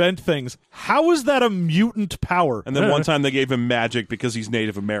can invent things. How is that a mutant power? And then one time they gave him magic because he's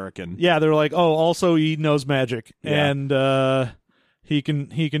Native American. Yeah, they're like, oh, also he knows magic. Yeah. And he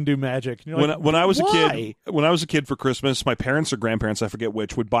can do magic. And you're like, When I was why? a kid for Christmas, my parents or grandparents, I forget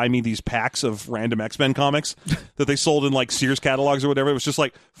which, would buy me these packs of random X-Men comics that they sold in like Sears catalogs or whatever. It was just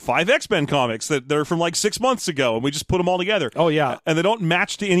like 5 X-Men comics they're from like 6 months ago, and we just put them all together. Oh yeah, and they don't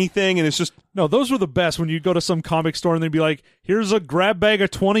match to anything, and it's just no. Those were the best when you go to some comic store and they'd be like, "Here's a grab bag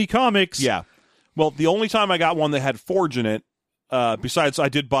of 20 comics." Yeah. Well, the only time I got one that had Forge in it, besides I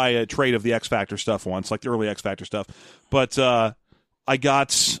did buy a trade of the X Factor stuff once, like the early X Factor stuff, but I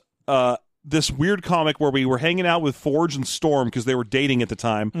got this weird comic where we were hanging out with Forge and Storm because they were dating at the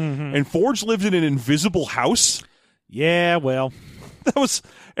time, and Forge lived in an invisible house. Yeah, well,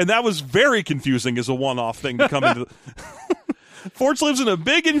 that was very confusing as a one-off thing to come into. Forge lives in a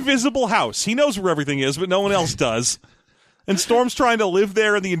big invisible house. He knows where everything is, but no one else does. And Storm's trying to live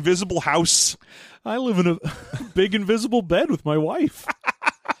there in the invisible house. I live in a big invisible bed with my wife.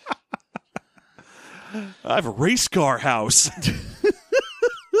 I have a race car house.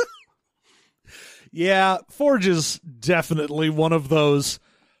 Yeah, Forge is definitely one of those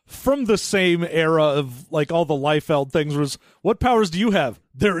from the same era of like all the Liefeld things was, what powers do you have?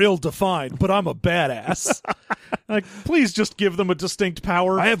 They're ill-defined, but I'm a badass. Like, please just give them a distinct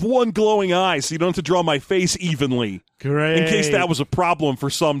power. I have one glowing eye, so you don't have to draw my face evenly. Great. In case that was a problem for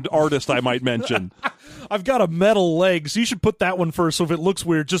some artist I might mention. I've got a metal leg, so you should put that one first, so if it looks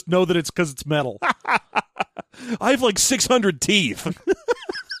weird, just know that it's because it's metal. I have like 600 teeth.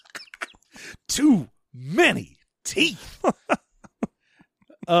 Too many teeth.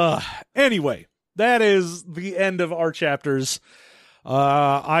 Anyway, that is the end of our chapters.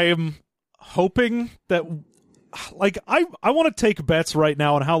 I am hoping that, like, I want to take bets right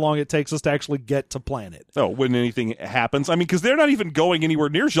now on how long it takes us to actually get to planet. Oh, when anything happens. I mean, because they're not even going anywhere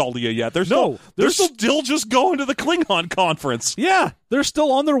near Jaldia yet. They're still just going to the Klingon conference. Yeah, they're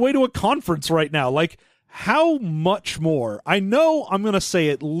still on their way to a conference right now. Like, how much more? I know I'm going to say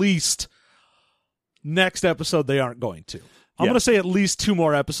at least next episode they aren't going to. I'm going to say at least 2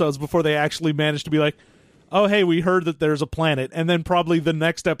 more episodes before they actually manage to be like, oh, hey, we heard that there's a planet, and then probably the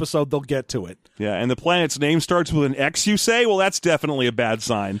next episode they'll get to it. Yeah, and the planet's name starts with an X, you say? Well, that's definitely a bad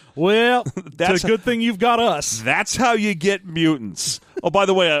sign. Well, that's a good thing you've got us. That's how you get mutants. Oh, by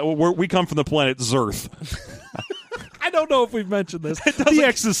the way, we come from the planet Zerth. I don't know if we've mentioned this. The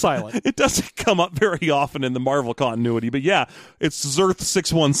X is silent. It doesn't come up very often in the Marvel continuity, but yeah, it's Zerth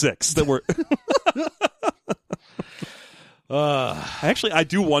 616 that we're... Actually, I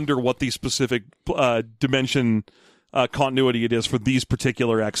do wonder what the specific dimension continuity it is for these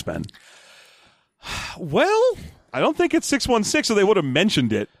particular X-Men. Well, I don't think it's 616, or they would have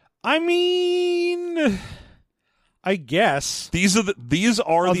mentioned it. I mean, I guess these are the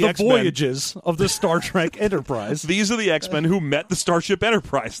X-Men. voyages of the Star Trek Enterprise. These are the X-Men who met the Starship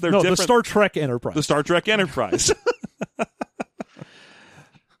Enterprise. They're different. The Star Trek Enterprise. The Star Trek Enterprise.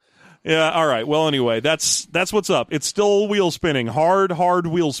 Yeah, all right. Well, anyway, that's what's up. It's still wheel spinning. Hard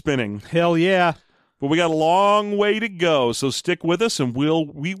wheel spinning. Hell yeah. But we got a long way to go, so stick with us, and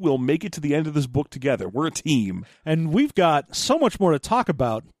we will make it to the end of this book together. We're a team. And we've got so much more to talk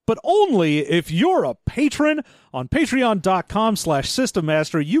about, but only if you're a patron. On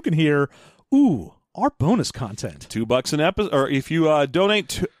patreon.com/systemmaster, you can hear, our bonus content. $2 an episode, or if you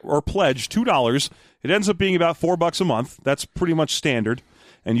donate or pledge $2, it ends up being about $4 a month. That's pretty much standard.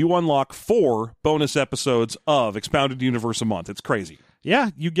 And you unlock 4 bonus episodes of Expounded Universe a month. It's crazy.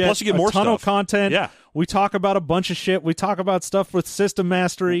 Yeah, you get, Plus you get more a ton stuff. of content. Yeah. We talk about a bunch of shit. We talk about stuff with System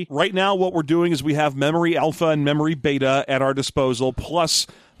Mastery. Right now, what we're doing is we have Memory Alpha and Memory Beta at our disposal, plus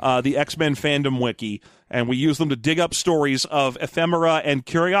the X-Men Fandom Wiki, and we use them to dig up stories of ephemera and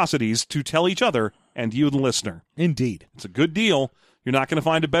curiosities to tell each other and you, the listener. Indeed. It's a good deal. You're not going to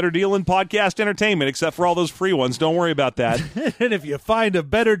find a better deal in podcast entertainment, except for all those free ones. Don't worry about that. And if you find a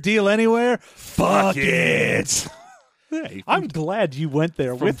better deal anywhere, fuck it. Hey, I'm glad you went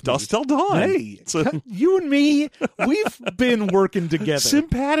there from with dusk me. till dawn. Hey, you and me, we've been working together.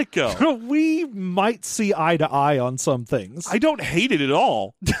 Simpatico. We might see eye to eye on some things. I don't hate it at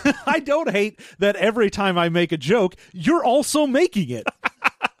all. I don't hate that every time I make a joke, you're also making it.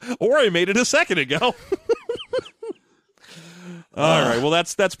 Or I made it a second ago. All right. Well,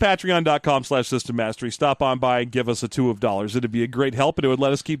 that's patreon.com/systemmastery. Stop on by and give us a $2. It'd be a great help, and it would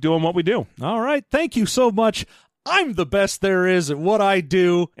let us keep doing what we do. All right. Thank you so much. I'm the best there is at what I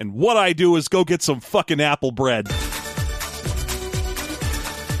do. And what I do is go get some fucking apple bread.